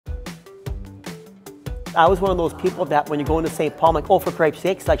I was one of those people that when you go into St. Paul, I'm like, oh, for cripe's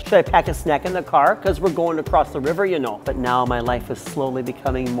sakes, like, should I pack a snack in the car? Because we're going across the river, you know. But now my life is slowly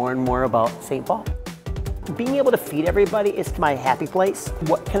becoming more and more about St. Paul. Being able to feed everybody is my happy place.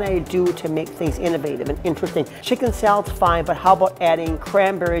 What can I do to make things innovative and interesting? Chicken salad's fine, but how about adding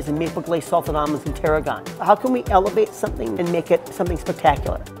cranberries and maple glazed salted almonds and tarragon? How can we elevate something and make it something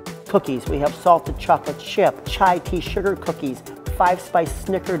spectacular? Cookies, we have salted chocolate chip, chai tea sugar cookies, 5-spice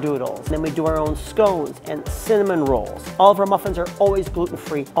snickerdoodles. And then we do our own scones and cinnamon rolls. All of our muffins are always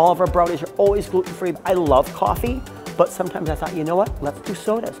gluten-free. All of our brownies are always gluten-free. I love coffee, but sometimes I thought, you know what, let's do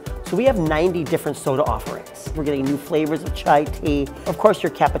sodas. So we have 90 different soda offerings. We're getting new flavors of chai tea. Of course,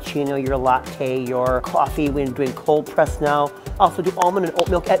 your cappuccino, your latte, your coffee. We're doing cold press now. Also do almond and oat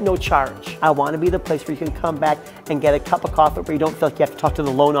milk at no charge. I want to be the place where you can come back and get a cup of coffee where you don't feel like you have to talk to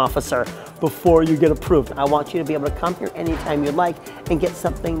the loan officer before you get approved. I want you to be able to come here anytime you like and get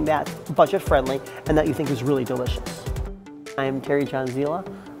something that's budget friendly and that you think is really delicious. I am Terry John Zila.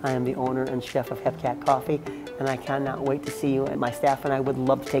 I am the owner and chef of Hepcat Coffee, and I cannot wait to see you, and my staff and I would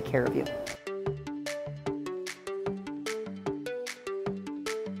love to take care of you.